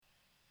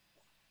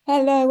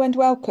Hello and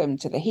welcome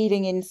to the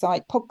Healing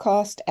Insight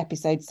podcast,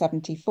 episode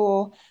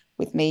 74,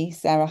 with me,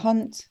 Sarah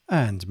Hunt.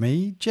 And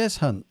me, Jez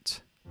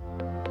Hunt.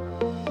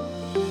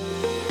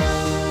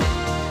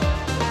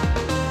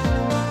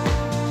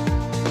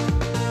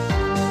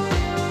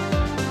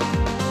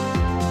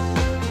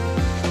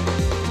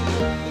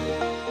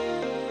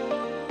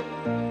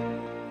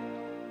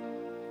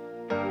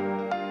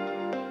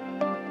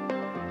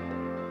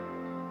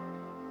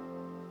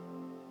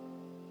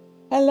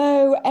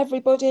 Hello,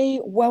 everybody.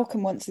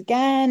 Welcome once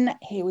again.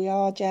 Here we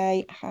are,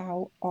 Jay.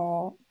 How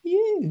are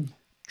you?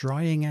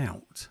 Drying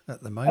out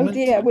at the Oh moment.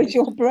 dear, was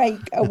your break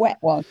a wet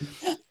one?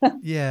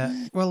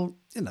 Yeah, well,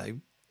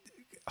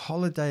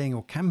 holidaying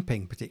or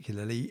camping,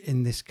 particularly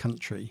in this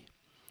country,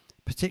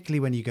 particularly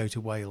when you go to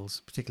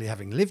Wales, particularly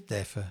having lived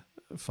there for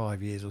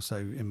 5 years or so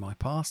in my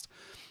past,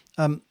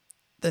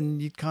 then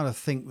you'd kind of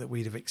think that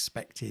we'd have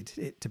expected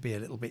it to be a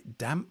little bit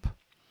damp.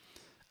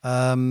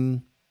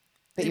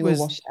 But you were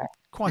washed out.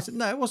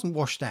 No, it wasn't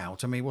washed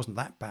out. I mean, it wasn't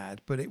that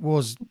bad, but it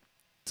was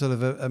sort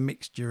of a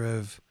mixture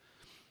of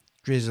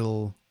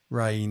drizzle,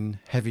 rain,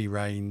 heavy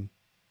rain,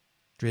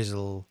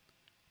 drizzle,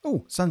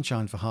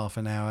 sunshine for half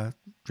an hour,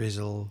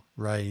 drizzle,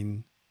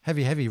 rain,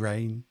 heavy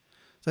rain.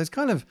 So it's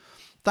kind of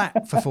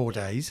that for 4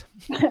 days.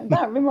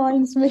 That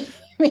reminds me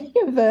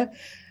of the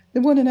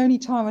one and only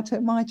time I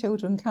took my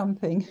children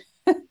camping.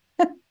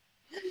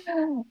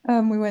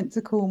 We went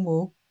to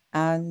Cornwall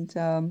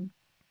and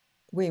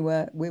we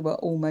were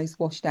almost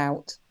washed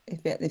out.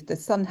 If the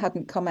sun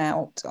hadn't come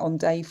out on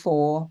day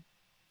 4,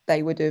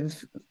 they would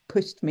have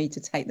pushed me to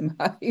take them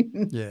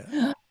home.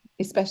 Yeah.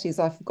 Especially as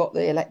I forgot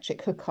the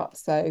electric hookup,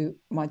 so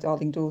my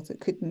darling daughter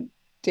couldn't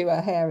do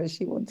her hair as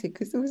she wanted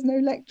because there was no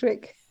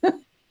electric.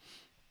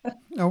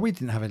 Oh, we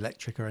didn't have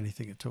electric or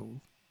anything at all.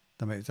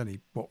 I mean, it was only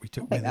what we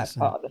took with That's us.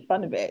 part of the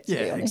fun of it, to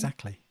be honest.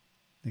 Exactly.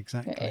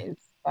 It is.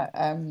 But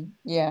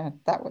yeah,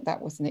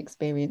 that was an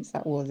experience.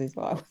 That was, is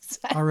what I would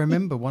say. I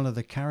remember one of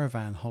the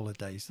caravan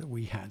holidays that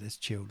we had as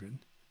children.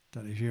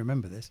 Don't know if you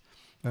remember this.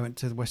 I went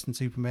to the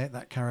Western-super-Mare,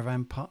 that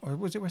caravan park, or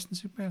was it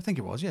Western-super-Mare? I think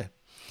it was, yeah.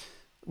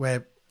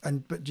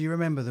 But do you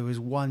remember there was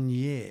 1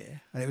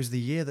 year, and it was the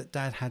year that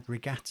Dad had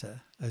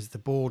regatta as the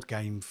board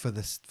game for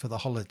the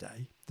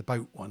holiday, the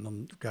boat one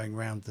on going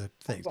around the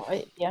things.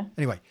 Right, yeah.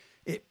 Anyway,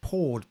 it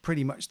poured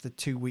pretty much the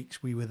 2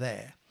 weeks we were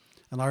there,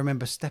 and I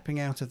remember stepping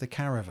out of the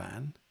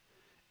caravan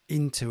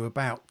into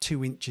about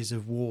 2 inches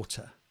of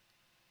water.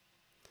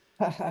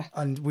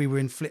 And we were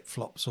in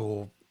flip-flops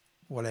or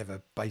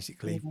whatever,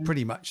 basically,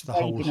 pretty much the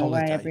whole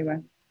holiday. Away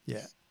everywhere.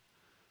 Yeah.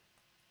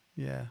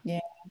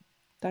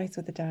 Those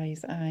were the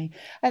days, and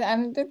at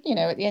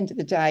the end of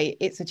the day,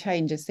 it's a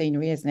change of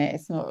scenery, isn't it?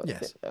 It's not.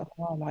 Yes. I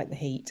like the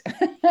heat.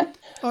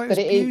 Oh, it was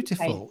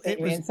beautiful.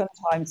 And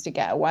sometimes to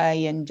get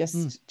away and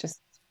just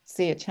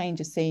see a change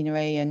of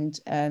scenery and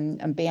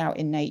be out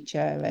in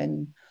nature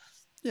and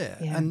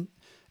and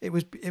it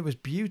was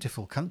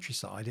beautiful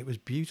countryside. It was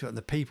beautiful, and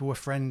the people were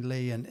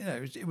friendly, and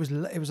it was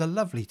a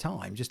lovely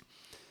time. Just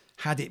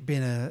had it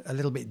been a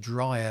little bit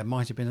drier,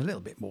 might have been a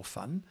little bit more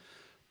fun,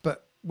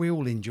 but we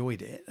all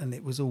enjoyed it, and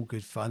it was all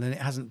good fun, and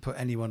it hasn't put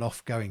anyone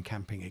off going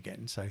camping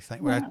again. So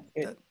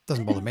that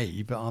doesn't bother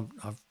me, but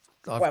I've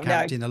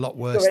camped in a lot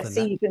worse than that.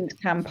 You're a seasoned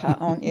camper,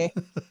 aren't you?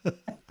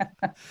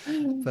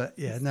 But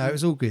yeah, no, it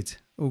was all good.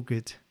 All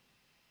good.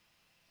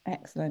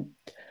 Excellent.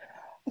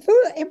 I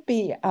thought it'd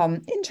be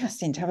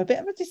interesting to have a bit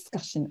of a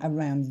discussion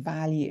around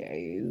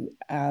value,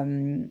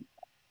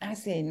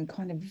 as in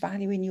kind of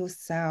valuing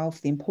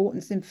yourself, the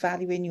importance in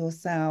valuing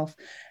yourself,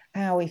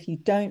 how if you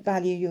don't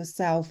value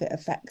yourself, it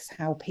affects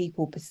how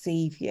people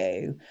perceive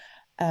you.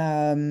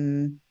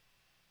 It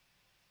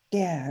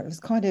was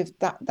kind of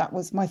that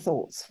was my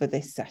thoughts for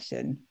this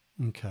session.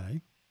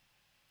 Okay.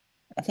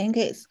 I think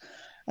it's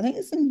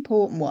an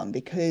important one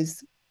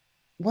because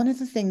one of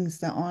the things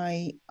that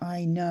I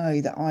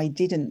know that I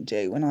didn't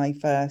do when I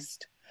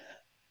first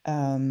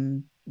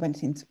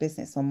went into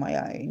business on my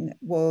own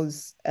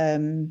was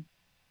that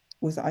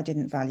I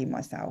didn't value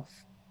myself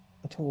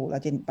at all. I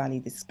didn't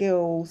value the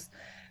skills.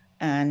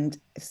 And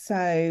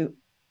so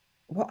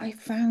what I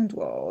found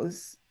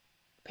was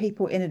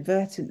people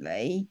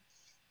inadvertently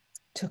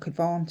took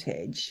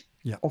advantage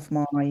of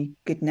my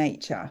good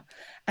nature.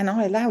 And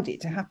I allowed it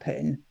to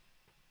happen,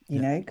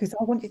 because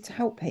I wanted to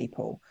help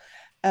people.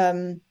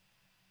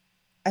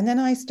 And then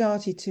I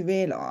started to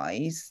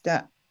realise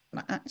that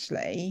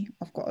actually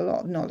I've got a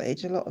lot of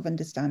knowledge, a lot of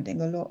understanding,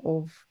 a lot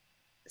of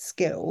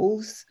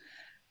skills.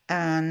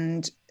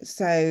 And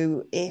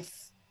so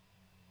if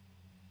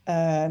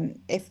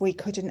we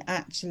couldn't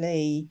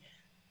actually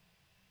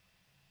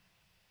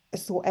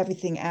sort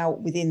everything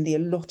out within the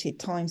allotted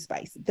time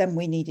space, then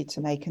we needed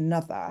to make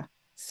another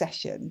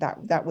session.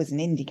 That was an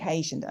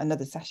indication that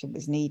another session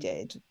was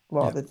needed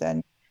rather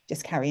than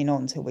just carrying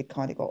on till we'd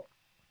kind of got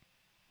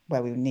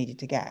where we needed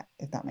to get,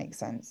 if that makes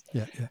sense.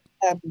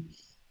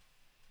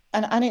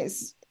 And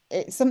it's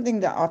something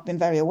that I've been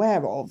very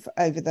aware of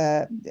over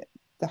the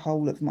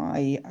whole of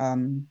my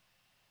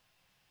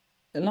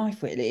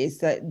life, really, is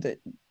that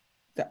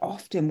that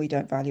often we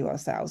don't value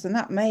ourselves, and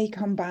that may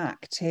come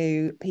back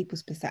to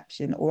people's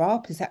perception or our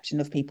perception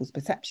of people's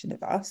perception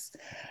of us.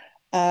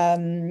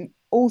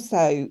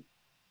 Also,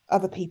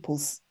 other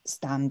people's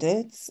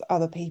standards,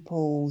 other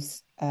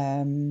people's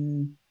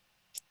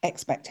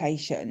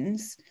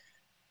expectations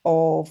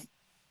of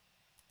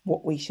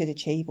what we should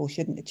achieve or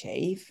shouldn't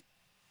achieve,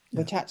 Yeah.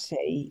 which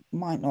actually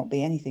might not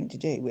be anything to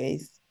do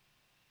with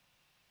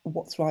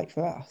what's right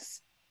for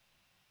us.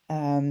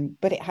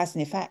 But it has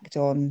an effect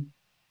on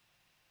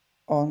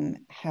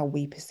how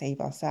we perceive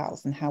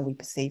ourselves and how we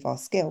perceive our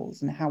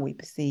skills and how we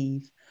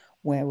perceive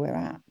where we're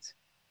at.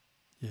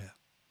 Yeah.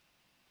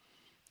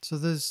 So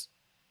there's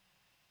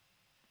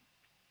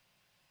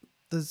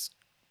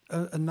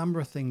a number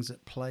of things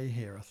at play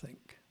here, I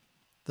think.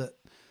 That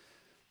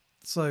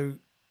so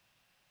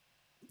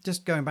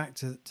just going back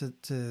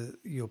to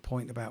your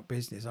point about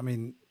business, I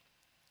mean,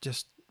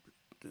 just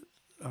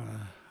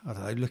I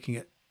don't know, looking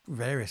at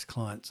various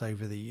clients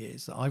over the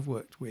years that I've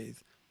worked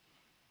with,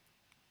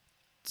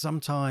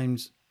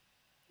 sometimes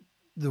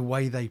the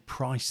way they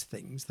price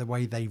things, the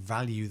way they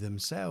value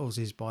themselves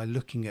is by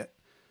looking at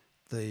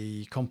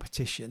the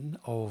competition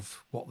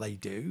of what they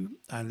do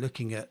and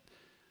looking at,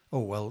 oh,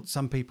 well,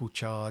 some people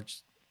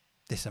charge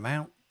this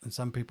amount and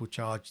some people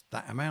charge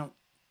that amount.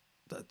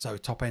 So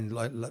top end,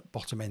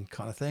 bottom end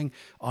kind of thing.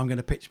 I'm going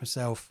to pitch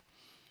myself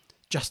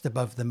just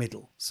above the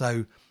middle.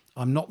 So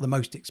I'm not the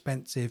most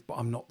expensive, but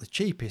I'm not the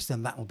cheapest,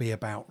 and that'll be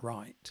about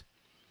right.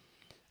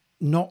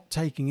 Not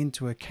taking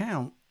into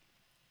account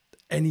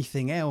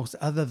anything else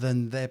other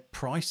than they're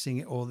pricing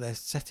it or they're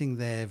setting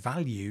their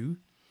value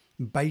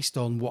based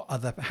on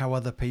how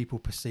other people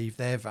perceive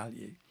their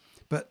value.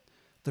 But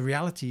the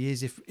reality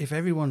is, if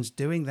everyone's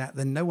doing that,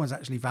 then no one's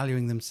actually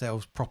valuing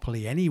themselves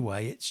properly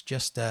anyway. It's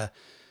just oh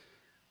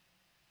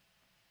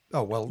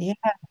well, Yeah,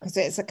 because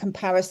it's a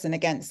comparison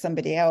against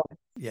somebody else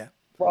yeah,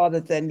 rather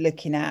than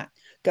looking at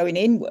going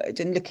inward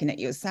and looking at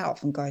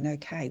yourself and going,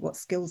 okay, what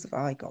skills have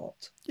I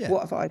got? yeah.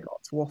 What have I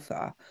got to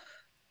offer?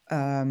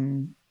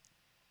 Um,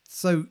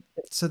 So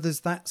so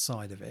there's that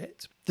side of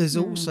it. There's mm,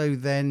 also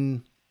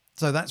then,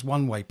 so that's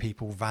one way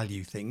people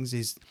value things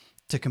is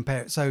to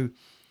compare it. So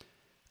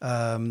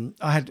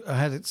I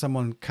had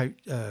someone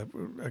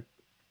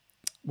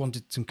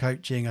wanted some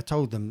coaching. I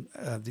told them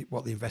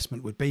what the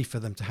investment would be for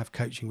them to have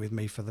coaching with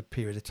me for the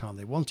period of time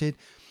they wanted,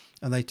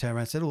 and they turned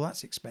around and said, "Oh,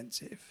 that's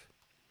expensive."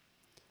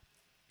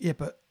 Yeah,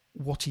 but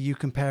what are you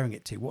comparing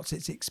it to? What's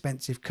it's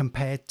expensive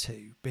compared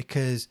to?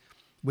 Because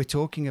we're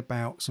talking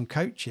about some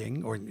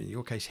coaching, or in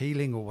your case,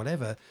 healing or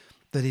whatever,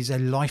 that is a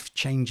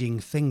life-changing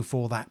thing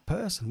for that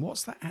person.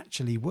 What's that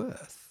actually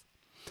worth?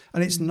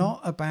 And it's mm,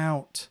 not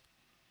about,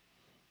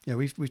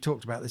 we've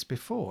talked about this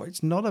before.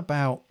 It's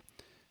about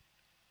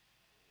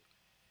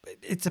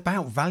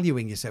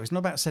valuing yourself. It's not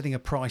about setting a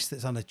price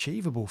that's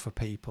unachievable for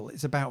people.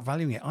 It's about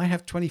valuing it. I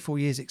have 24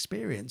 years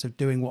experience of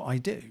doing what I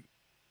do.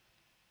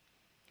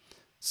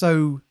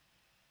 So,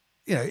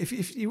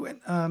 if you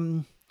went,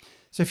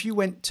 so if you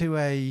went to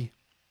a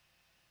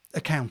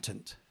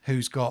accountant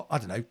who's got, I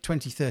don't know,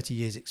 20, 30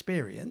 years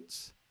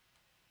experience,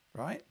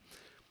 right?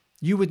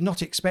 You would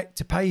not expect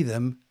to pay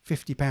them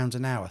 £50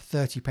 an hour,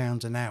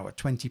 £30 an hour,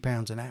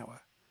 £20 an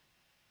hour.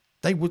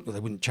 They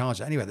wouldn't charge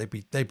that anyway.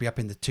 They'd be up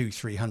in the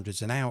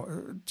 200-300s an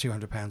hour,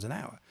 £200 an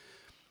hour,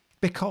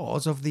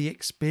 because of the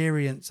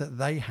experience that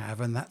they have,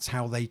 and that's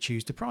how they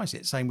choose to price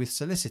it. Same with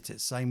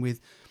solicitors,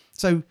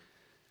 so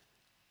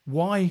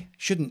why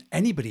shouldn't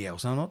anybody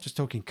else, and I'm not just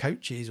talking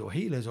coaches or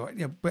healers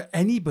but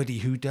anybody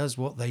who does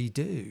what they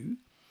do,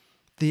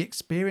 the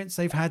experience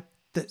they've had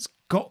that's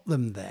got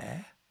them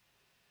there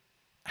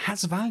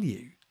has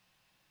value.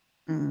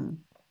 mm.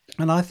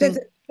 And I Does think,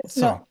 it sorry,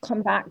 not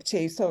come back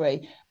to,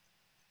 sorry,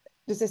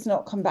 does this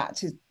not come back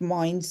to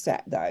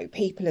mindset though?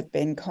 People have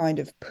been kind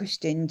of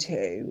pushed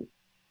into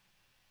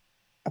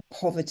a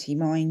poverty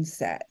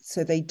mindset,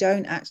 so they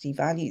don't actually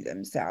value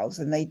themselves,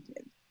 and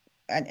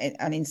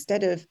and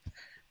instead of,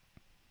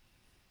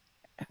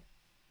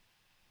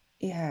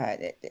 yeah,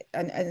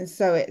 and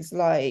so it's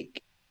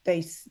like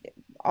they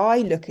I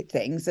look at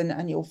things,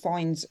 and you'll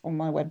find on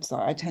my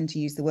website I tend to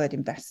use the word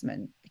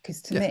investment,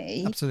 because to yeah, me,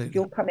 if absolutely,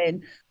 you're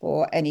coming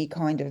for any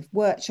kind of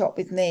workshop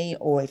with me,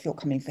 or if you're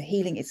coming for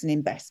healing, it's an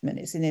investment.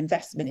 It's an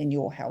investment in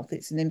your health.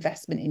 It's an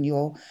investment in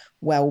your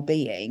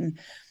well-being.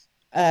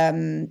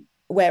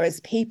 Whereas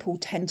people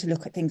tend to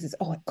look at things as,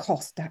 oh, it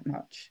costs that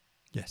much.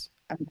 yes,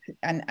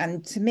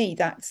 And to me,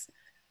 that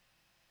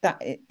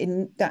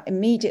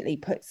immediately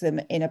puts them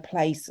in a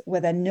place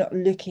where they're not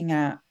looking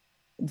at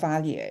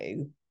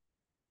value.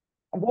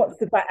 What's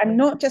the and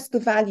not just the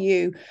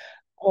value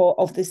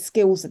of the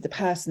skills of the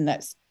person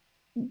that's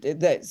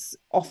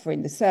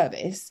offering the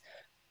service,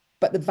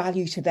 but the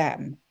value to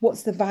them.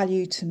 What's the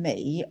value to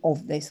me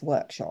of this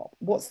workshop?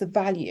 What's the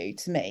value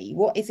to me?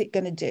 What is it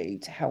going to do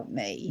to help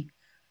me?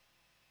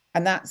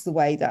 And that's the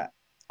way that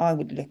I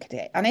would look at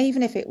it. And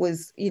even if it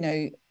was,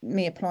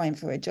 me applying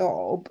for a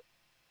job,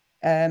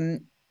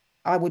 um,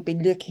 I would be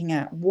looking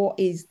at what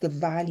is the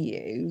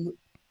value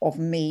of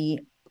me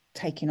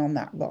taking on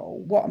that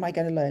role? What am I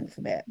going to learn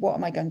from it? What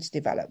am I going to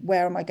develop?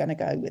 Where am I going to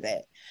go with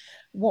it?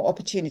 What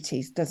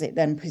opportunities does it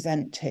then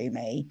present to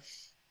me?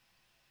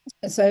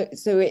 So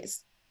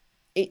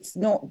it's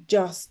not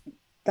just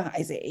that,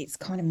 is it? It's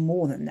kind of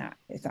more than that,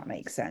 if that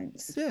makes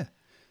sense. Yeah.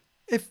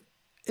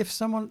 If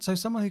someone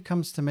who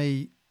comes to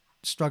me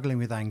struggling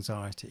with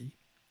anxiety,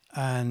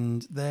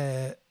 and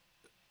they're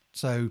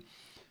so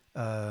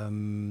I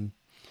don't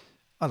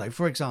know,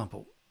 for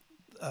example,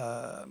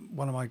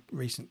 one of my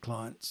recent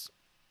clients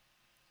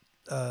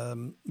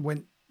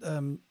went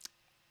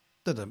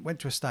went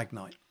to a stag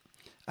night,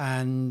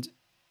 and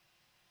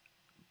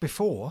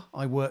before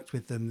I worked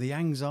with them, the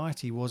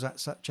anxiety was at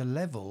such a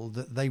level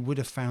that they would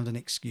have found an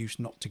excuse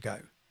not to go,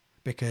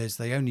 because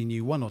they only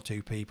knew one or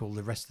two people,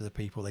 the rest of the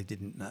people they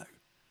didn't know.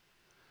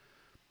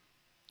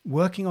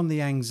 Working on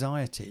the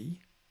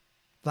anxiety,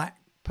 that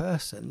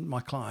person, my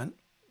client,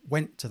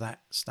 went to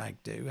that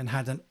stag do and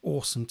had an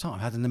awesome time,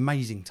 had an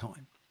amazing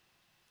time.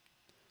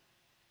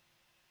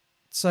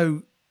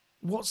 So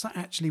what's that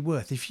actually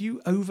worth? If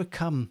you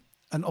overcome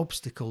an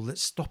obstacle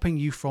that's stopping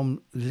you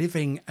from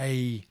living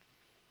a,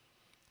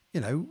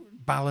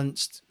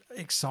 balanced,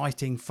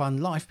 exciting, fun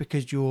life,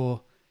 because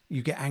you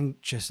get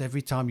anxious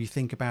every time you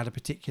think about a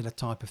particular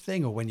type of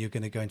thing, or when you're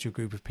going to go into a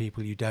group of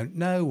people you don't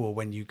know, or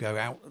when you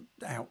go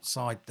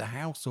outside the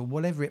house, or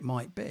whatever it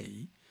might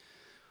be,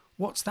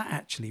 what's that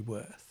actually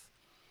worth?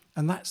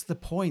 And that's the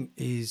point,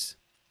 is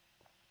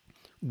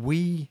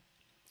we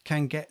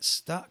can get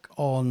stuck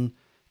on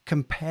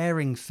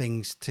comparing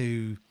things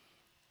to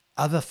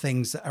other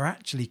things that are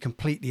actually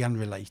completely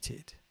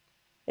unrelated.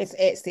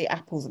 It's the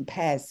apples and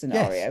pears Yes.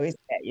 scenario, isn't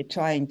it? You're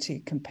trying to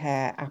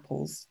compare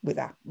apples with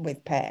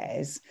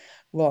pears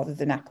rather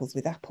than apples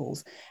with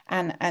apples.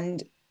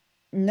 And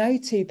no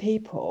two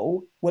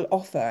people will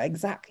offer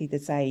exactly the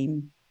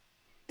same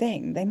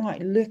thing. They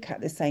might look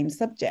at the same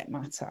subject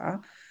matter,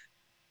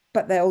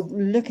 but they'll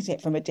look at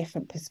it from a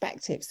different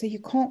perspective. So you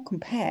can't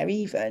compare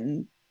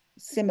even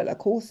similar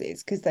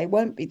courses, because they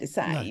won't be the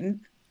No.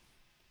 same,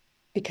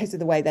 because of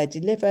the way they're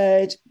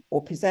delivered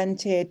or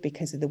presented,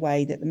 because of the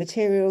way that the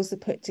materials are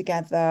put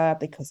together,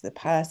 because the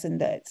person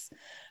that's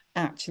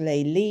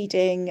actually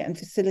leading and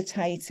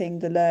facilitating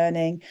the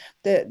learning.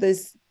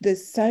 There's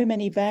so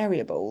many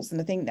variables, and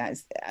I think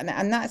that's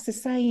the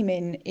same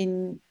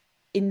in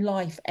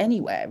life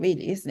anywhere,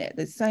 really, isn't it?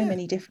 There's so Yeah.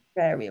 many different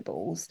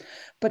variables,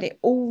 but it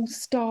all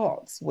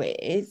starts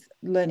with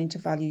learning to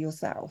value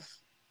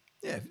yourself.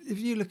 Yeah. If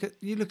you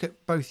look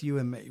at both you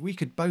and me, we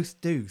could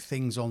both do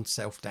things on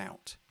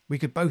self-doubt. We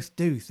could both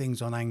do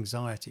things on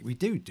anxiety. We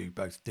do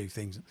both do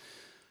things.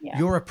 Yeah,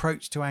 Your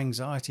approach to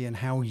anxiety and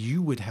how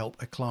you would help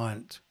a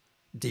client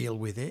deal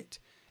with it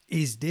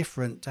is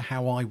different to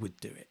how I would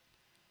do it.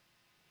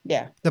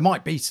 yeah, There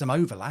might be some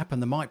overlap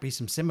and there might be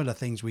some similar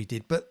things we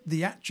did, but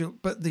the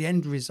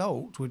end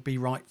result would be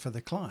right for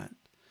the client.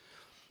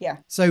 yeah,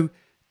 So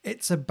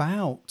it's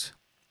about,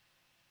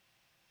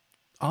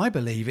 I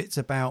believe it's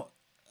about,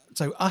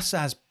 so us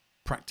as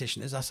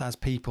practitioners, us as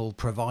people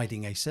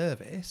providing a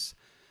service,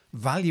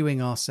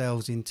 valuing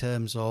ourselves in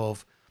terms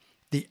of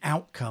the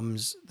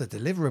outcomes, the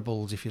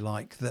deliverables, if you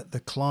like, that the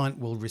client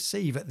will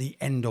receive at the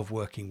end of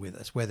working with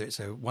us, whether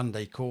it's a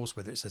one-day course,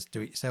 whether it's a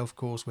do-it-yourself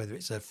course, whether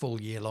it's a full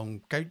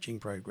year-long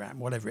coaching program,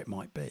 whatever it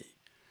might be.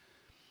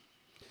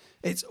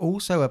 It's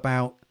also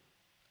about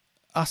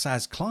us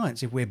as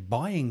clients, if we're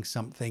buying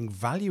something,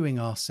 valuing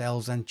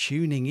ourselves and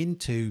tuning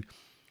into,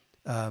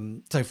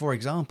 so for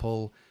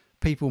example,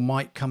 people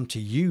might come to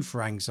you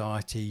for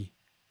anxiety,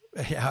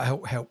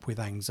 help with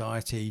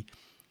anxiety,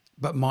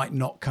 but might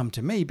not come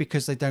to me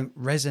because they don't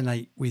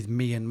resonate with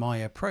me and my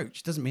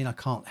approach. Doesn't mean I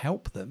can't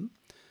help them,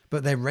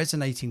 but they're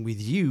resonating with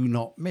you,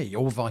 not me,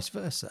 or vice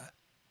versa.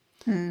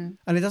 mm,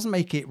 And it doesn't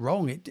make it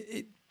wrong.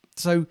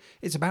 So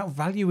it's about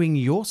valuing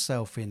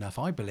yourself enough,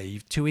 I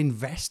believe, to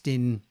invest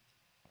in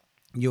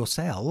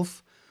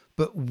yourself,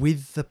 but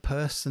with the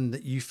person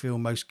that you feel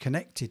most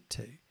connected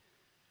to.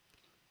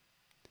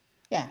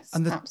 yes,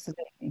 And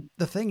absolutely.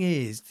 the thing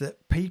is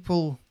that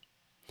people,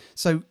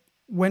 so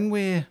when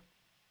we're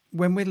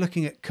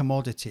looking at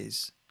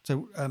commodities,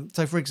 so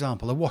for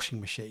example, a washing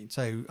machine.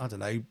 So I don't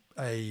know,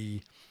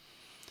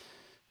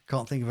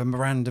 can't think of a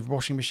brand of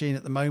washing machine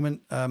at the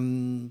moment.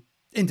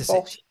 Indesit,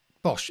 Bosh.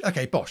 Bosch.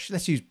 Okay, Bosch.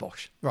 Let's use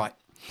Bosch. Right.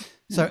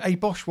 So Mm, a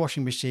Bosch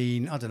washing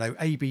machine, I don't know,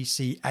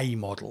 ABC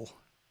model,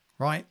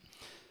 right?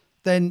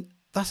 Then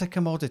that's a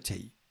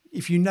commodity.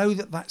 If you know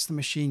that that's the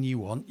machine you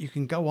want, you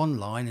can go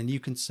online and you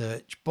can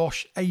search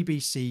Bosch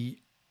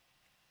ABC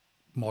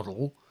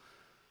model,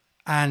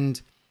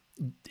 and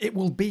it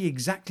will be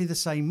exactly the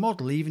same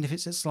model, even if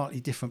it's at slightly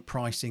different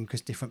pricing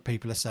because different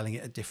people are selling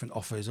it at different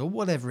offers or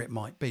whatever it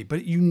might be.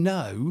 But you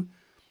know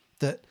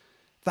that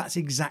that's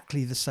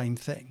exactly the same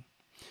thing.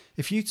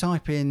 If you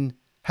type in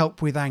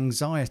help with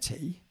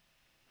anxiety,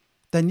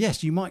 then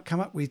yes, you might come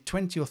up with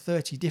 20 or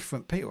 30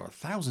 different people, or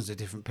thousands of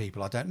different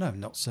people. I don't know, I've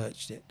not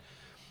searched it.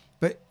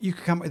 But you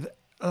could come up with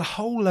a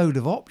whole load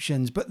of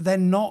options, but they're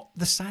not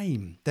the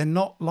same. They're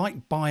not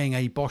like buying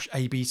a Bosch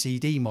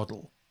ABCD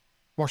model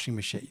washing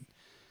machine.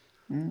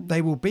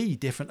 They will be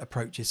different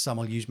approaches. Some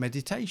will use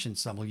meditation,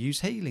 some will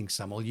use healing,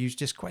 some will use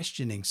just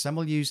questioning, some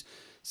will use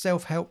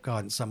self-help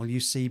guidance, some will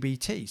use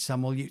CBT,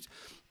 some will use...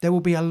 There will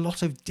be a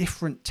lot of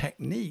different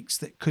techniques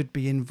that could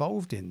be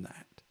involved in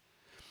that.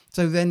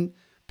 So then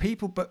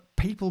people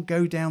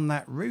go down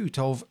that route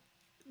of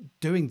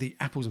doing the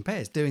apples and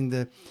pears, doing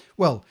the...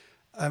 Well,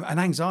 an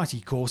anxiety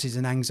course is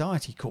an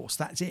anxiety course.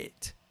 That's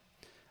it.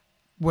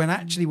 When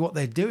actually what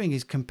they're doing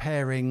is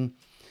comparing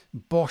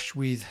Bosch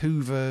with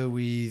Hoover,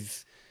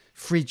 with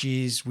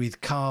fridges, with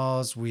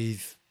cars,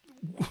 with...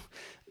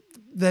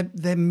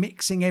 They're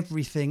mixing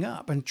everything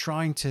up and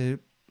trying to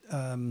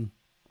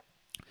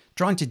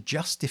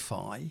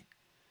justify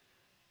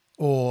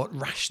or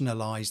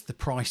rationalize the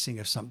pricing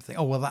of something.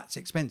 Oh, well, that's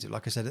expensive.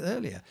 Like I said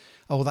earlier.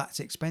 Oh, well, that's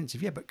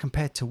expensive. Yeah, but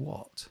compared to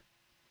what?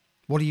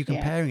 What are you Yeah.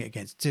 comparing it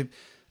against?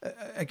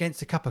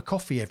 Against a cup of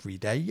coffee every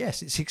day?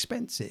 Yes, it's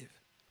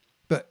expensive.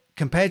 But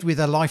compared with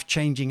a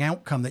life-changing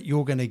outcome that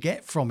you're going to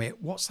get from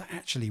it, what's that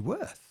actually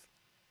worth?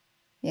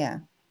 Yeah.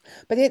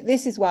 But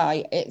this is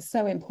why it's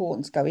so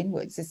important to go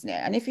inwards, isn't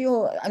it? And if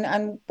you're,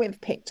 and we've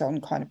picked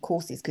on kind of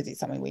courses because it's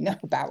something we know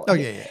about Oh,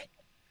 here. yeah,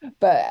 yeah.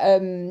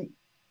 But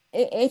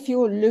if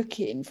you're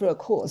looking for a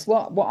course,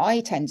 what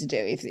I tend to do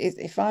is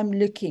if I'm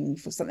looking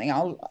for something,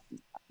 I'll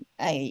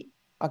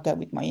go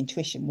with my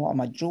intuition. What am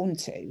I drawn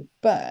to?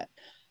 But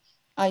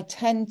I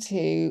tend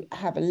to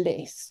have a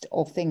list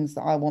of things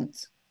that I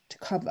want to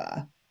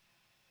cover.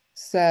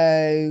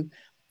 So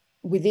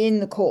within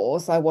the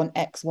course, I want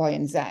X, Y,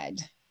 and Z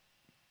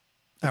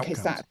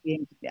because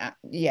Outcomes. that's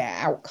the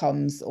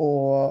outcomes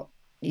or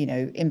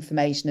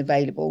information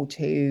available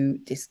to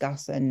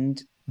discuss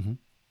and Mm-hmm.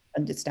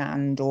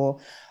 understand or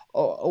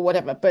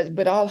whatever.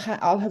 But I'll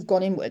have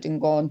gone inward and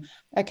gone,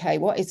 okay,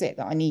 what is it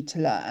that I need to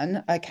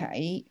learn?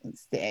 Okay,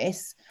 it's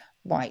this.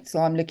 Right. So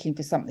I'm looking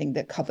for something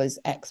that covers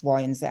X,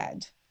 Y, and Z.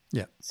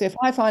 Yeah, So if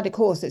I find a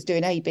course that's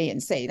doing A, B,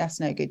 and C, that's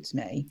no good to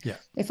me. yeah,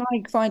 If I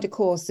find a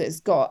course that's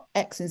got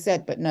X and Z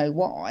but no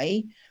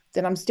Y,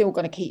 then I'm still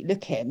going to keep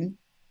looking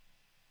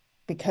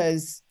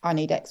because I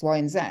need X, Y,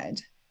 and Z.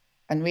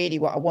 And really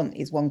what I want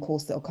is one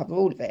course that'll cover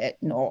all of it,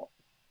 not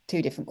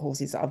two different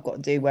courses that I've got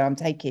to do where I'm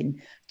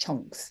taking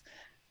chunks,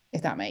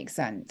 if that makes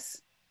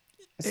sense.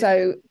 it,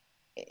 So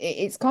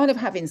it's kind of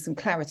having some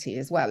clarity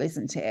as well,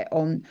 isn't it,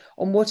 on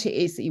what it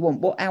is that you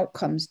want. What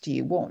outcomes do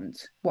you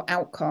want? What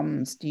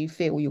outcomes do you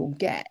feel you'll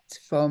get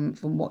from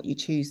what you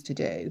choose to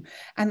do?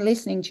 And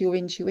listening to your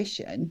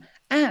intuition.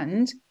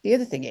 And the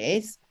other thing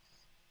is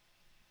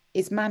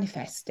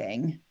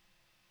manifesting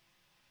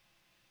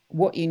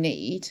what you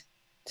need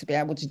to be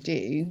able to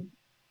do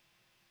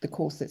the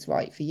course that's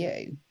right for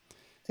you.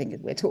 I think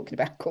we're talking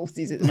about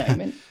courses at the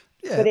moment,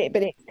 yeah,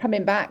 but it's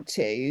coming back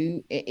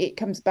to it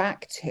comes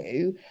back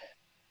to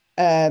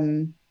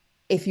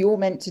if you're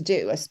meant to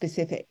do a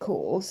specific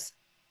course,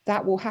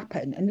 that will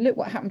happen. And look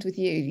what happened with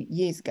you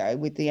years ago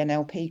with the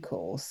NLP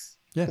course.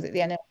 yeah, Was it the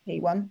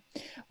NLP one?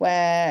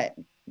 Where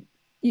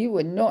you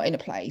were not in a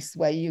place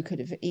where you could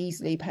have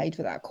easily paid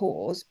for that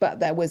course, but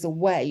there was a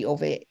way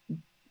of it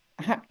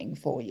happening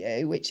for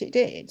you, which it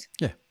did.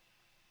 yeah,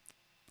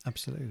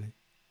 absolutely.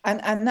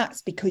 And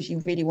that's because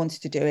you really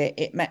wanted to do it.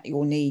 It met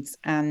your needs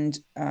and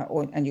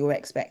your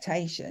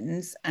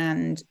expectations,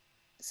 and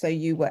so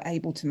you were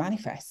able to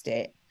manifest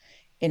it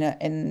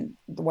in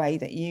the way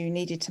that you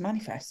needed to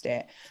manifest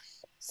it.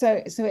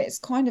 So it's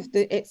kind of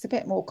it's a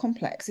bit more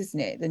complex, isn't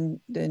it,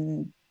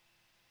 than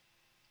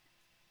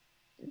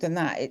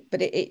that.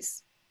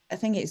 It's I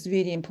think it's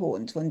really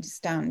important to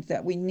understand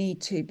that we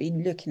need to be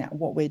looking at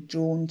what we're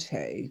drawn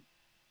to,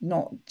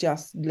 not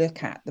just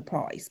look at the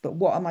price, but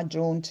what am I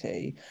drawn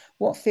to?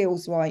 What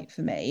feels right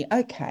for me?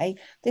 Okay,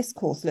 this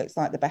course looks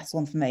like the best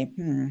one for me.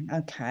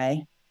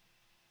 Okay.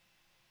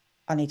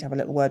 I need to have a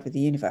little word with the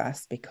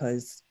universe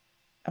because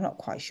I'm not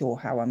quite sure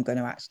how I'm going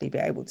to actually be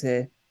able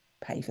to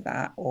pay for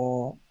that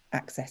or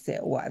access it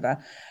or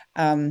whatever.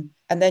 And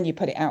then you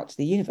put it out to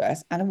the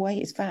universe and a way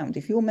is found.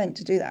 If you're meant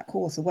to do that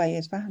course, a way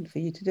is found for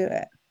you to do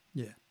it.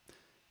 Yeah.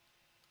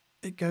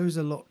 It goes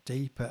a lot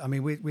deeper. I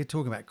mean, we're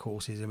talking about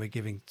courses and we're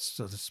giving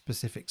sort of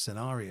specific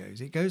scenarios.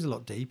 It goes a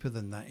lot deeper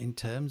than that in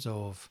terms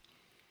of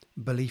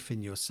belief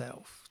in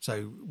yourself.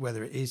 So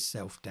whether it is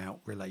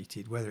self-doubt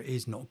related, whether it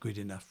is not good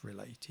enough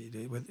related.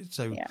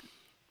 So Yeah.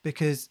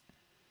 because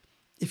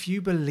if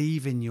you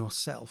believe in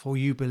yourself or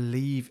you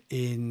believe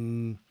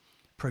in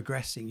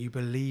progressing, you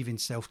believe in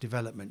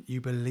self-development, you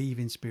believe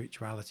in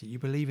spirituality, you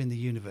believe in the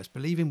universe,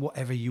 believe in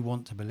whatever you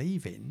want to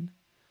believe in.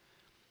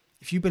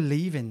 If you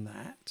believe in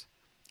that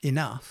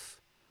enough,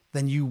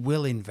 then you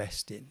will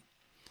invest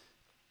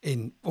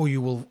or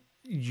you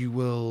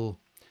will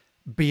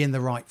be in the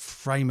right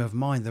frame of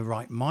mind, the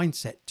right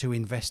mindset to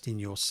invest in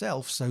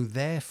yourself. So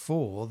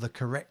therefore, the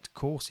correct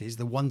courses,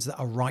 the ones that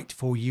are right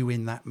for you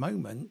in that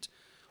moment,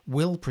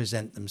 will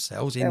present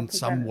themselves They'll in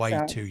some present way to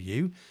themselves.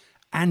 you,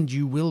 and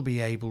you will be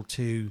able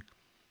to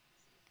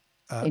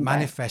Invest.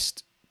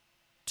 manifest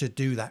to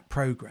do that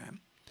program.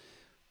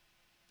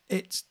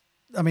 It's,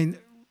 I mean,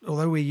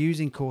 although we're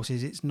using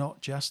courses, it's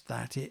not just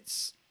that.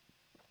 It's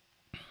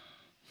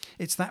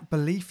it's that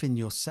belief in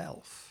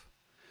yourself.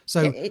 it,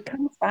 So it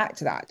comes back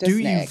to that, do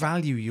doesn't you it?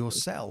 value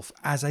yourself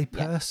as a Yeah,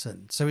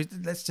 person? So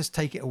let's just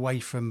take it away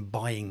from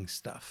buying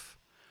stuff.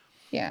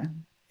 yeah.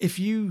 If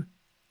you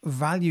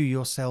value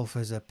yourself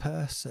as a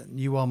person,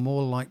 you are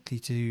more likely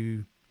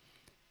to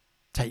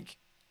take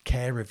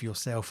care of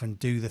yourself and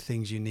do the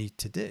things you need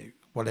to do,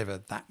 whatever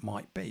that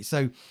might be.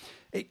 So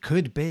it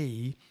could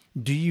be,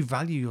 do you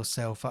value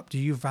yourself up? Do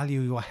you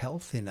value your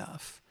health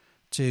enough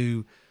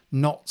to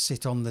not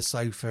sit on the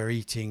sofa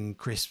eating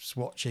crisps,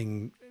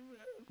 watching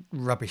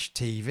rubbish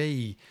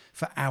TV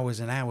for hours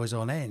and hours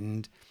on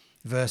end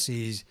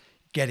versus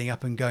getting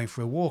up and going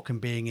for a walk and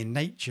being in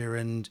nature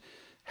and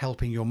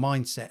helping your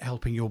mindset,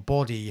 helping your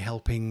body,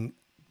 helping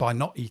by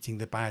not eating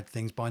the bad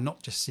things, by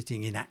not just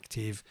sitting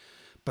inactive,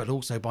 but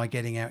also by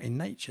getting out in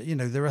nature. You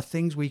know, there are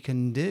things we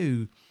can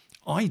do.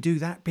 I do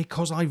that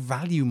because I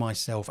value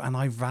myself and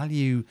I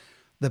value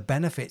the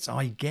benefits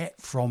I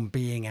get from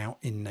being out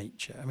in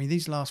nature. I mean,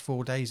 these last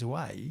 4 days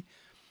away,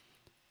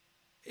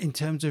 in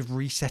terms of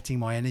resetting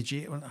my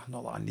energy, well,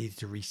 not that I needed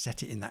to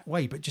reset it in that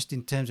way, but just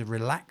in terms of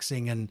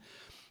relaxing and,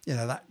 you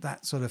know,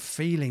 that sort of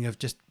feeling of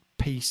just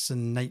peace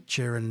and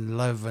nature and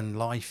love and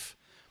life.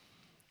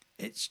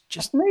 It's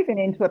just, That's moving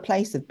into a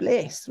place of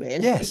bliss,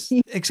 really, yes,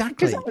 because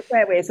exactly. that's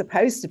where we're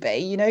supposed to be.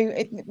 You know,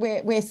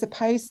 we're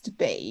supposed to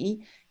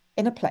be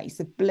in a place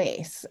of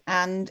bliss,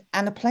 and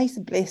a place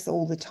of bliss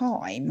all the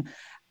time.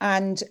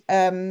 And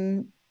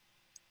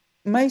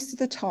most of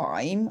the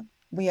time,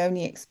 we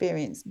only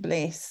experience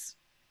bliss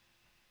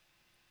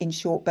in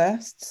short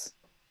bursts.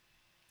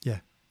 Yeah.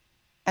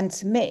 And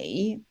to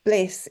me,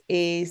 bliss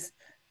is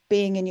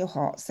being in your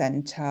heart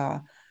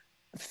center,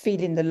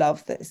 feeling the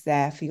love that's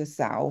there for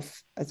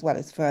yourself as well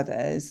as for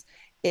others.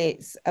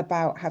 It's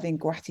about having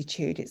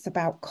gratitude. It's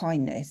about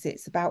kindness.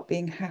 It's about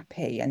being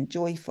happy and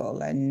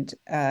joyful and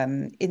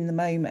in the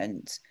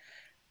moment.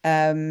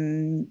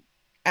 And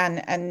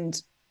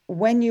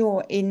when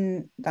you're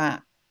in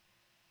that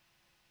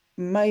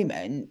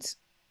moment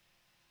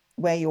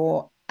where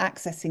you're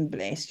accessing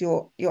bliss,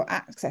 you're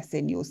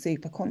accessing your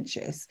super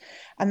conscious,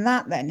 and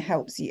that then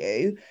helps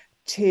you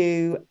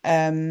to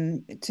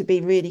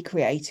be really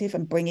creative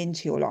and bring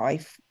into your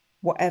life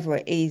whatever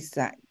it is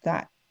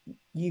that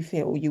you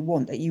feel you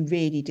want, that you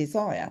really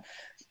desire.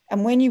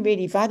 And when you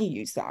really value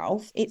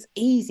yourself, it's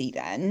easy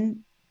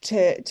then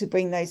to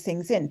bring those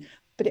things in.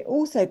 But it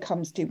also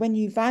comes to, when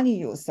you value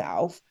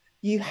yourself,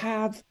 you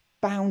have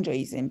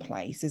boundaries in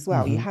place as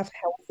well. You Mm-hmm. have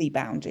healthy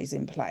boundaries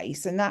in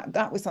place. And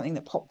that was something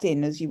that popped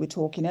in as you were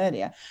talking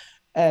earlier,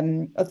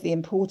 of the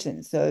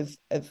importance of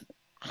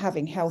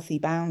having healthy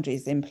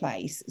boundaries in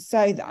place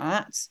so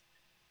that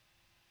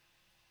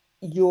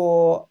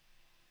you're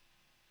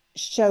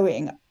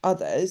showing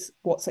others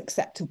what's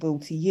acceptable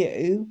to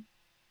you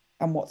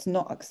and what's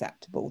not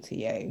acceptable to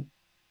you.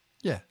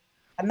 Yeah.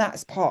 And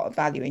that's part of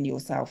valuing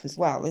yourself as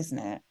well, isn't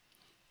it?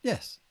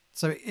 Yes.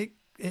 So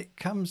it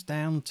comes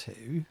down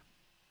to,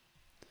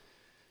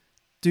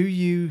 do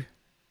you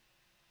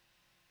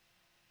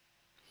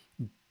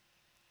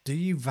do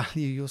you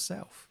value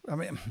yourself? I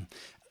mean,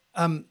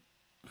 um,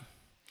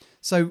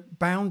 so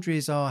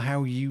boundaries are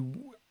how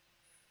you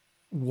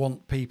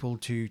want people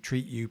to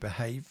treat you,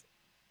 behave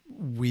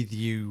with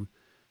you,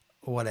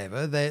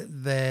 whatever.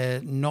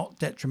 They're not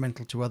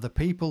detrimental to other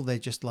people. They're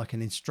just like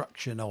an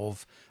instruction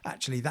of,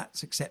 actually,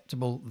 that's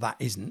acceptable, that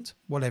isn't,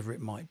 whatever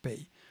it might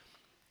be.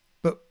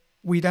 But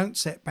we don't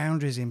set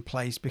boundaries in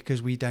place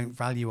because we don't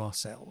value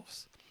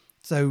ourselves.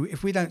 So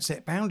if we don't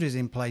set boundaries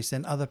in place,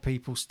 then other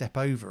people step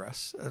over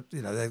us.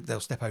 You know, they'll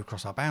step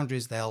across our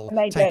boundaries. They'll And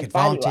they take don't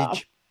value us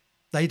advantage.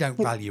 They don't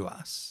value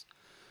us.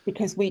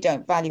 because we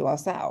don't value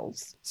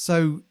ourselves.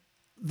 So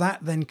that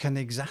then can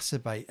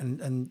exacerbate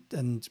and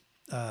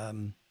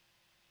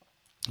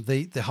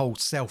the whole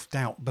self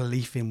doubt,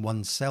 belief in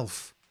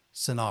oneself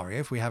scenario.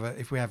 If we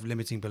have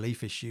limiting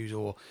belief issues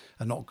or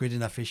a not good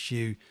enough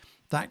issue,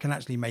 that can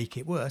actually make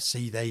it worse.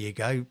 See, there you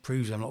go,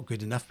 proves I'm not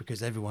good enough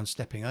because everyone's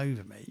stepping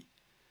over me.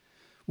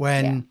 Yeah,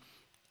 When yeah.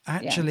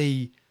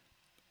 actually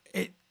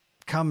it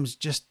comes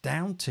just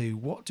down to,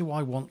 what do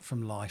I want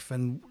from life?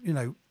 And you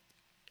know,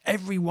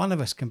 every one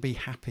of us can be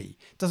happy.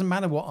 It doesn't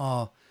matter what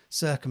our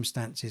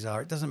circumstances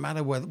are. It doesn't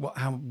matter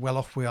how well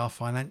off we are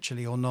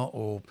financially or not,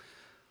 or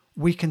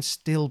we can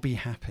still be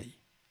happy.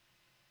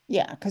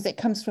 Yeah, because it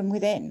comes from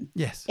within.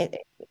 Yes.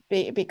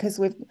 Because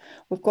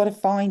we've got to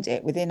find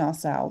it within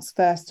ourselves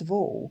first of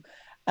all.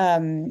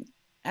 Um,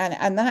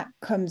 and that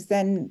comes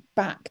then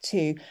back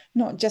to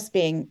not just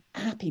being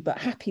happy, but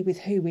happy with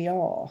who we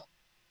are,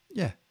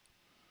 Yeah.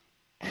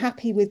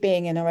 happy with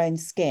being in our own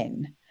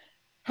skin,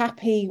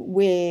 happy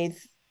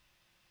with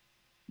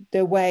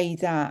the way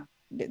that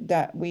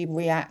we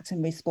react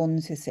and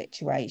respond to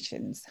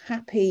situations,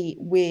 happy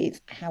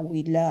with how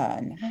we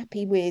learn,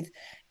 happy with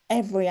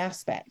every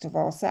aspect of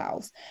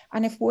ourselves.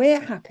 And if we're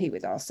happy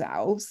with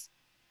ourselves,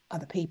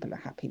 other people are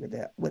happy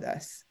with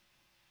us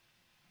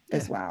Yeah.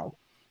 as well.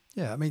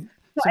 Yeah. I mean,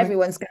 Not something,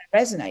 everyone's going to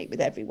resonate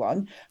with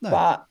everyone,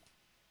 no.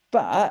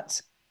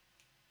 but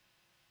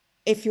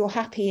if you're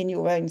happy in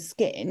your own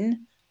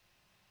skin,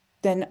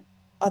 then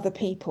other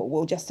people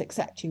will just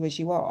accept you as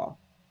you are.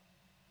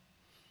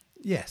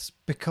 Yes,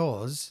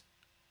 because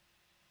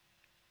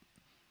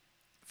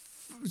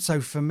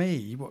so for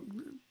me,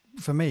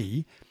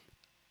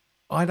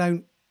 I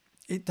don't.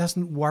 It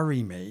doesn't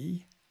worry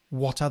me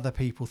what other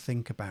people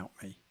think about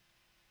me.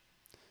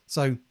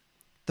 So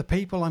the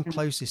people I'm Mm.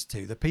 closest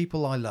to, the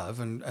people I love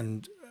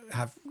and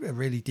have a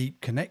really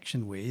deep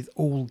connection with,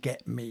 all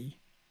get me.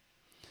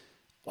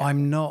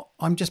 Yeah.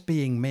 I'm just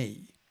being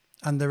me.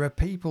 And there are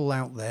people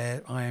out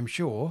there, I am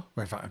sure,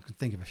 well, in fact, I can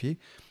think of a few,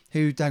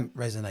 who don't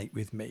resonate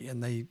with me.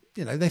 And they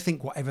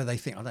think whatever they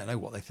think. I don't know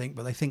what they think,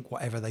 but they think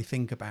whatever they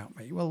think about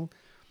me. Well,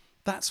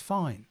 that's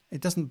fine.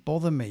 It doesn't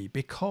bother me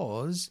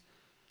because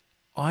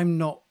I'm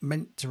not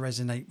meant to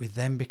resonate with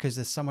them because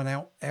there's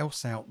someone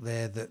else out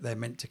there that they're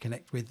meant to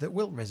connect with that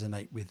will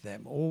resonate with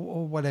them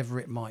or whatever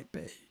it might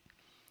be.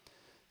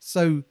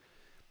 So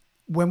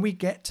when we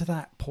get to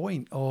that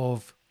point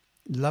of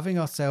loving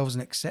ourselves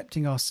and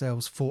accepting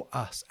ourselves for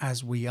us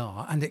as we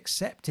are and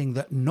accepting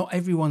that not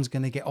everyone's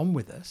going to get on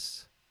with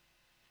us,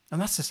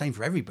 and that's the same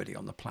for everybody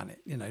on the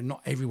planet,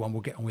 not everyone will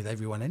get on with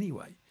everyone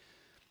anyway,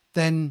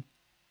 then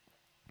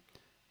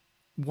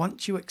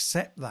once you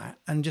accept that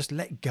and just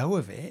let go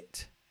of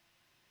it,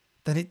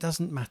 then it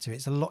doesn't matter.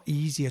 It's a lot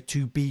easier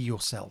to be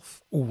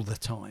yourself all the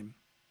time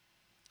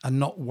and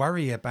not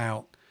worry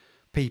about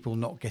people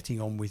not getting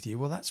on with you.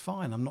 Well, that's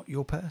fine. I'm not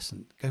your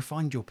person. Go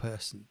find your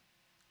person.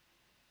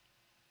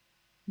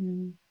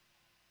 Mm.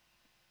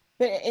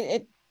 But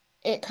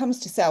it comes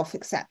to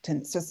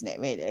self-acceptance, doesn't it,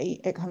 really?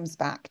 It comes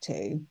back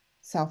to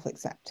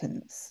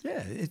self-acceptance.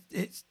 Yeah,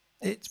 it's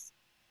It's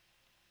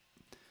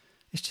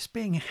it's just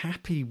being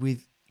happy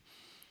with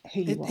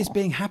who you it's are.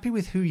 being happy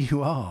with who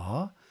you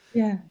are,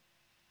 Yeah.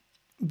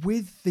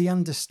 with the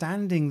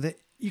understanding that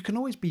you can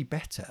always be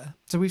better.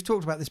 So we've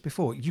talked about this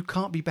before. You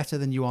can't be better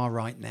than you are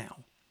right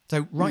now.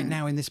 So right Mm.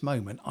 now in this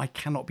moment, I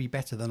cannot be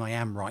better than I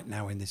am right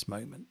now in this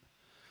moment.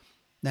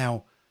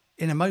 Now,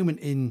 in a moment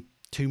in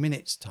 2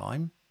 minutes'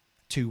 time,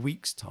 2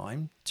 weeks'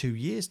 time, 2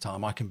 years'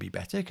 time, I can be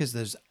better because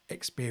there's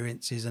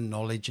experiences and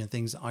knowledge and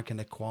things that I can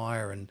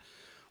acquire and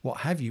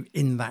what have you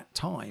in that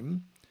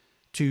time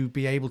to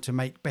be able to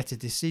make better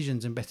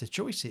decisions and better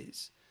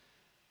choices.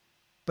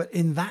 But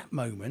in that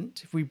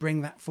moment, if we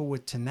bring that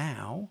forward to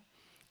now,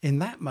 in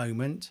that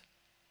moment,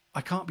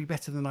 I can't be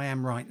better than I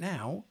am right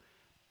now,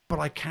 but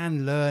I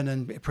can learn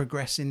and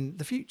progress in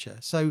the future.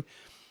 So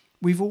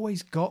we've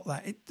always got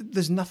that.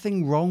 There's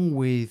nothing wrong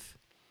with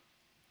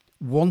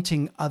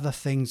wanting other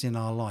things in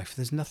our life.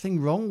 There's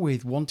nothing wrong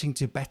with wanting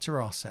to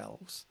better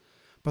ourselves.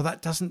 But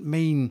that doesn't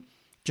mean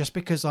just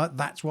because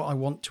that's what I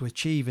want to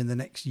achieve in the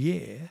next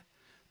year,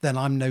 then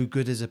I'm no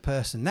good as a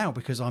person now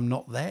because I'm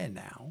not there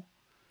now.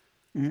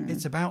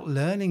 It's Mm. about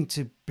learning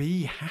to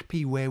be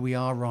happy where we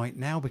are right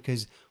now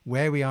because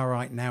where we are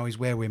right now is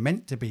where we're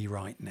meant to be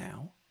right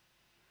now.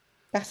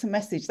 That's a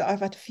message that I've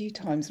had a few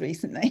times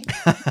recently.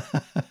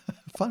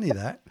 Funny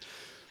that.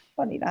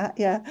 Funny that,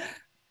 yeah.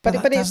 But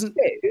But that it's doesn't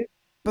true.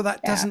 but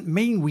that Yeah. doesn't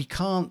mean we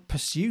can't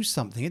pursue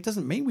something. It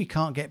doesn't mean we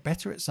can't get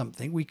better at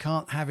something. We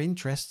can't have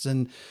interests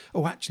and,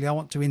 oh, actually, I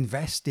want to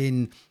invest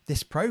in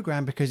this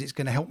program because it's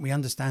going to help me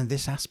understand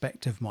this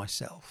aspect of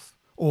myself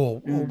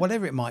or Mm.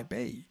 whatever it might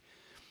be.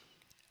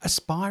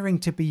 Aspiring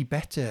to be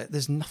better,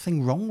 there's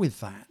nothing wrong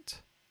with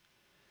that.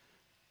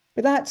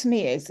 But that to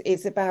me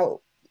is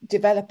about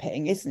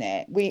developing, isn't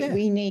it? We Yeah.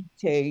 we need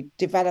to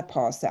develop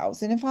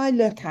ourselves. And if I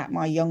look at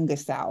my younger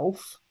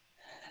self,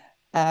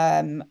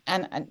 and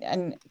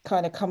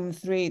kind of come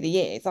through the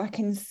years, I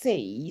can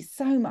see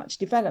so much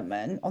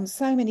development on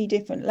so many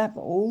different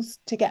levels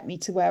to get me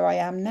to where I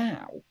am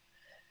now.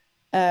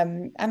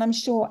 And I'm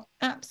sure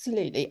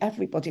absolutely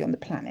everybody on the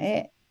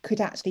planet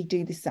could actually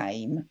do the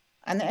same.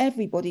 And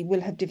everybody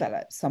will have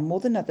developed, some more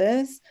than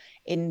others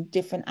in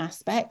different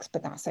aspects,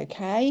 but that's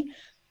okay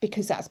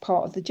because that's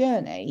part of the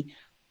journey.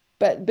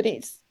 But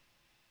it's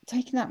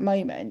taking that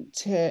moment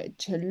to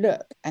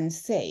look and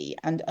see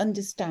and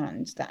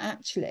understand that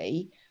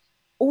actually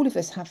all of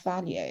us have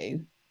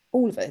value.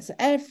 All of us,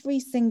 every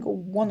single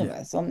one of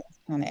Yeah. us on this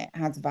planet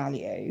has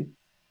value.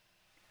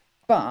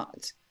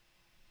 But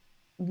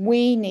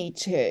we need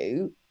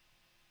to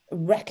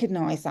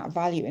recognize that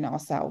value in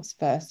ourselves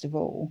first of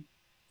all,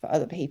 for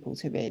other people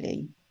to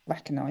really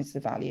recognize the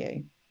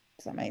value.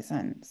 Does that make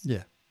sense?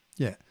 Yeah.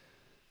 Yeah.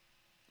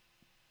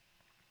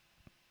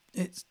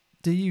 It's,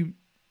 do you,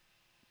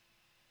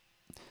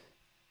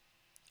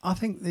 I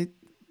think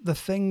the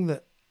thing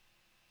that,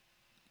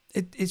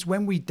 it's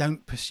when we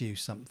don't pursue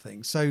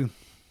something. So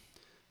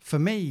for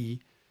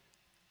me,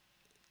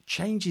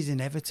 change is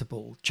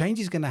inevitable. Change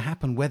is going to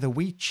happen whether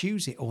we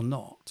choose it or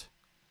not.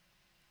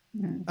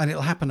 Mm. And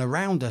it'll happen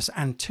around us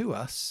and to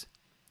us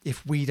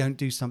if we don't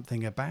do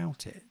something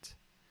about it.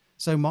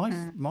 So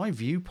Mm. my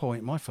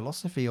viewpoint, my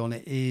philosophy on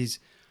it is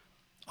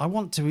I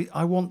want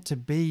to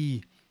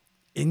be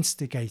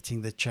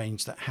instigating the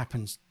change that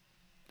happens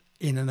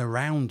in and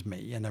around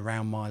me and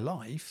around my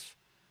life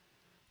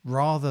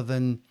rather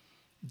than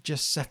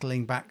just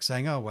settling back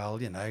saying, oh well,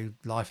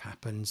 life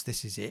happens,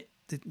 this is it.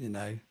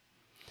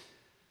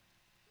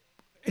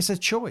 It's a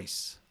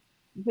choice.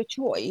 The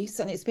choice,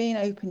 and it's being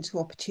open to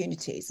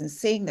opportunities and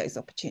seeing those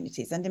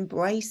opportunities and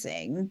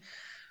embracing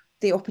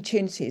the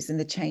opportunities and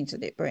the change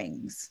that it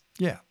brings.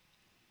 Yeah.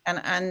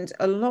 And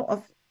a lot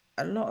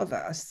of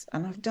us,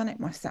 and I've done it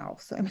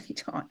myself so many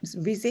times,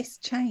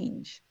 resist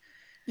change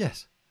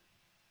Yes.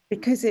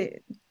 because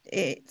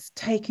it's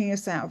taking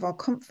us out of our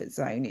comfort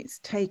zone. It's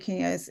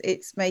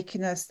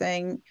making us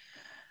think,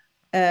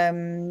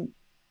 um,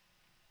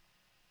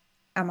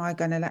 am I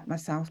going to let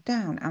myself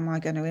down? Am I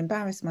going to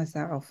embarrass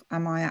myself?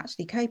 Am I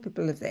actually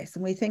capable of this?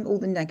 And we think all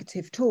the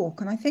negative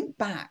talk. And I think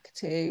back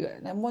to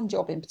and one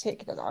job in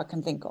particular that I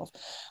can think of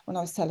when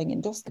I was selling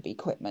endoscopy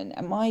equipment.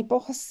 And my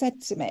boss said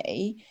to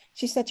me,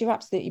 she said, you're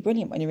absolutely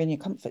brilliant when you're in your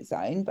comfort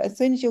zone. But as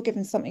soon as you're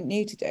given something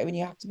new to do and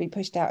you have to be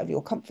pushed out of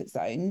your comfort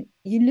zone,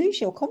 you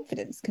lose your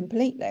confidence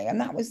completely.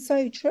 And that was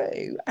so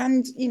true.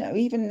 And,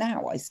 even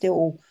now, I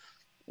still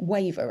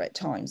waver at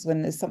times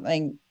when there's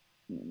something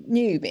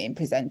new being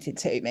presented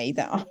to me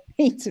that I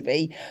need to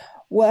be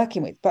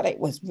working with. But it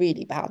was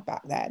really bad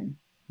back then,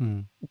 Hmm.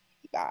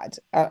 bad,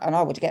 and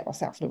I would get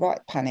myself in the right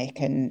panic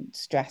and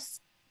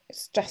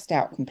stressed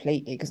out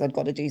completely because I'd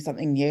got to do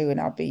something new and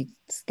I'd be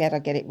scared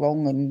I'd get it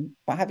wrong and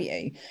what have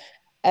you.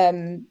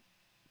 Um,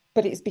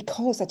 but it's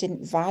because I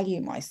didn't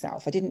value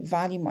myself. I didn't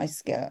value my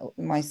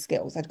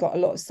skills. I'd got a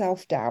lot of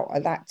self-doubt. I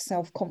lacked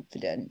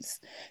self-confidence.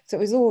 So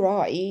it was all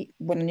right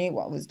when I knew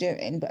what I was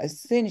doing. But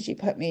as soon as you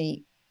put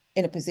me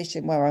in a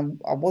position where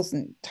I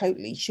wasn't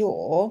totally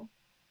sure,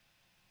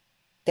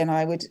 then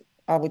I would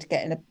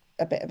get in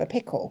a bit of a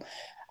pickle.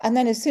 And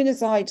then as soon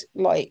as I'd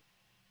like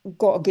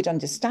got a good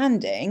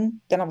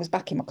understanding, then I was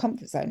back in my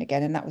comfort zone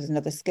again. And that was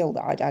another skill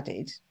that I'd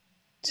added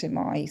to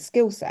my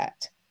skill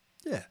set.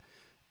 Yeah.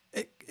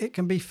 It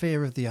can be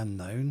fear of the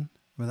unknown.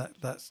 Well,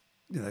 that's,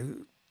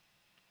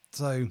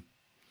 so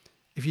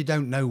if you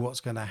don't know what's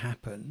going to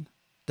happen,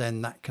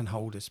 then that can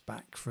hold us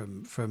back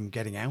from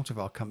getting out of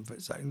our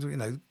comfort zones.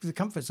 The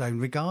comfort zone,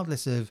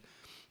 regardless of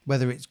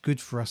whether it's good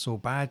for us or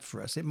bad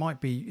for us, it might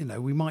be,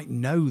 we might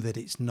know that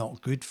it's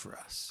not good for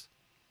us,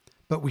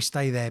 but we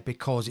stay there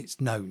because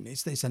it's known.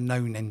 It's a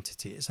known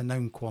entity. It's a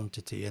known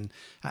quantity, and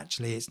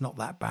actually, it's not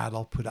that bad.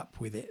 I'll put up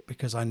with it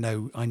because I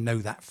know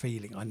that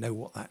feeling. I know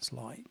what that's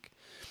like.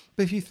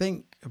 But if you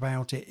think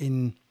about it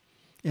in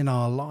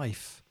our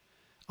life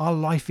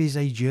is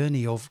a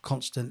journey of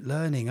constant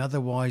learning.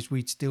 Otherwise,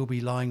 we'd still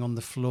be lying on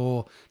the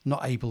floor,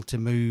 not able to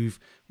move,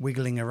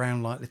 wiggling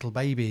around like little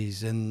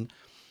babies. And,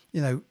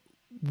 you know,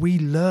 we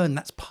learn.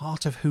 That's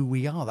part of who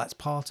we are. That's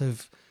part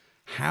of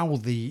how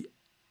the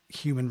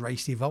human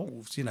race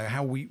evolves.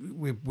 How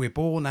we're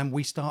born and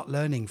we start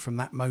learning from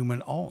that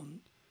moment on.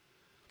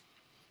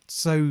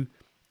 So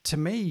to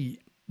me,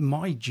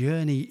 my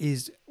journey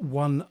is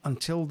one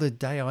until the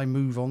day I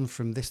move on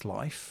from this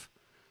life.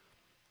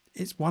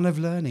 It's one of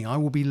learning. I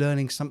will be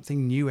learning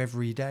something new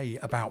every day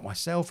about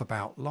myself,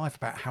 about life,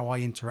 about how I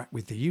interact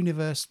with the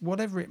universe,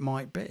 whatever it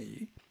might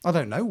be. I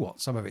don't know what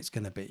some of it's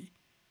going to be.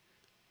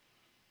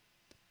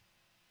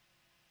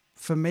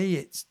 For me,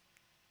 it's,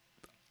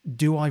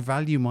 do I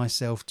value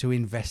myself to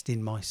invest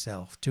in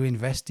myself, to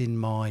invest in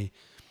my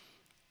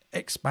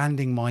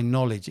expanding my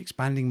knowledge,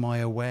 expanding my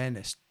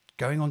awareness,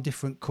 going on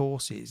different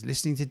courses,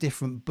 listening to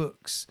different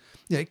books.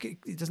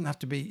 It doesn't have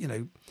to be,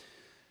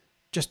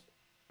 just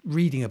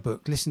reading a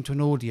book, listen to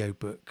an audio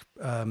book,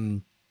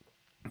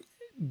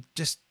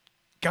 just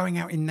going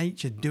out in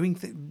nature, doing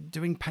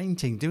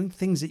painting, doing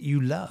things that you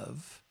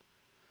love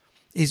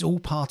is all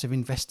part of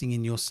investing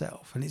in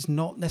yourself. And it's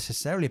not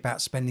necessarily about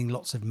spending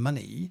lots of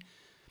money.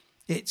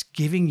 It's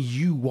giving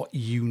you what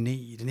you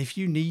need. And if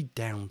you need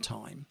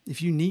downtime,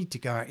 if you need to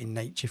go out in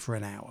nature for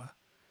an hour,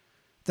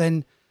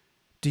 then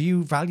do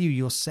you value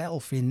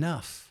yourself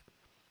enough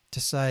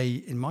to say,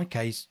 in my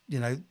case,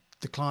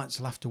 the clients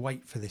will have to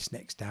wait for this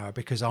next hour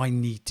because I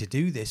need to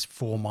do this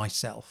for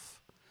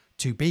myself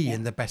to be Yeah.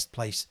 in the best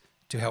place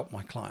to help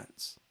my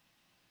clients.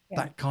 Yeah.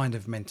 That kind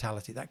of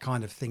mentality, that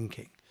kind of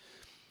thinking.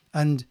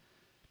 And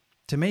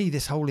to me,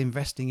 this whole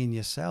investing in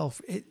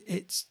yourself,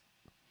 it's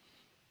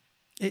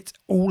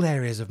all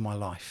areas of my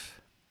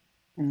life.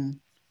 Mm.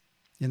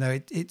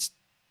 It's,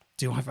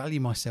 do I value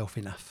myself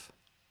enough?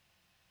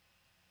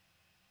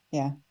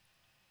 Yeah.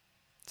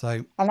 So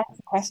And that's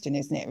the question,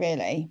 isn't it,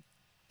 really?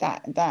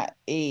 That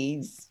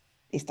is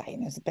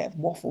taking us a bit of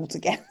waffle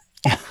together.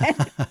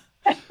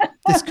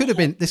 this could have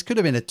been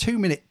a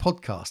 2-minute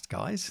podcast,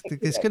 guys.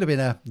 This could have been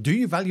a, do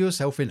you value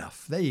yourself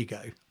enough? There you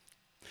go. It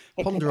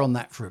could Ponder have, on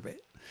that for a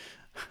bit.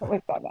 but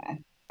we've got there.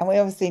 And we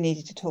obviously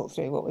needed to talk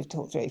through what we've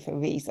talked through for a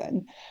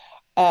reason.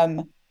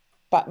 Um,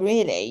 but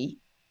really,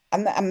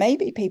 and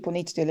maybe people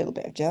need to do a little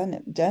bit of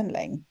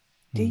journaling.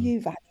 Do Hmm.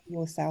 you value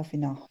yourself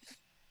enough?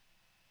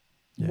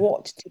 Yeah.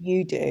 What do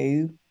you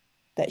do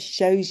that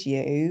shows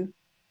you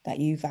that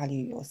you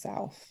value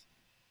yourself?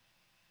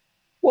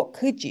 What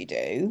could you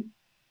do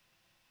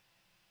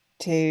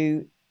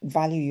to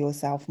value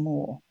yourself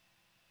more?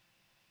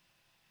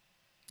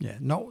 Yeah.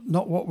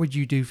 Not what would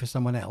you do for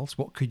someone else?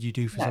 What could you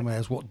do for No, someone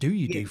else? What do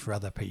you do you for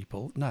other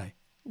people? No.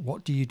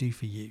 What do you do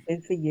for you?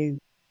 do for you.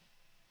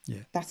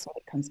 Yeah. That's what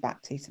it comes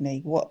back to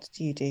me. What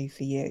do you do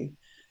for you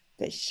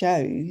that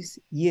shows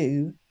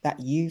you that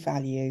you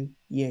value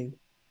you?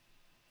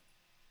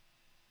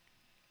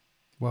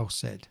 Well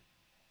said.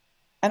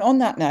 And on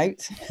that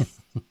note,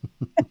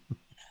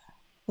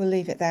 we'll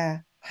leave it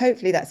there.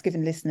 Hopefully that's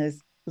given listeners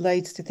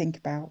loads to think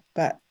about.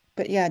 But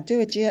yeah,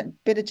 do a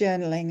bit of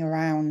journaling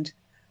around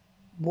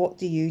what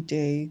do you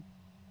do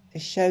to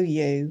show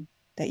you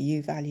that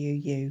you value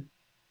you.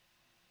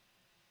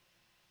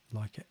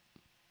 Like it.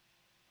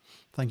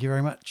 Thank you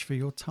very much for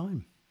your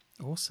time.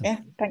 Awesome. Yeah,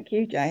 thank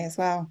you, Jay, as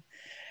well.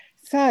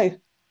 So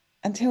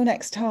until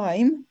next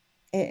time,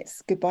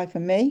 it's goodbye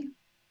from me.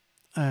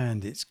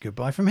 And it's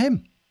goodbye from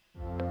him.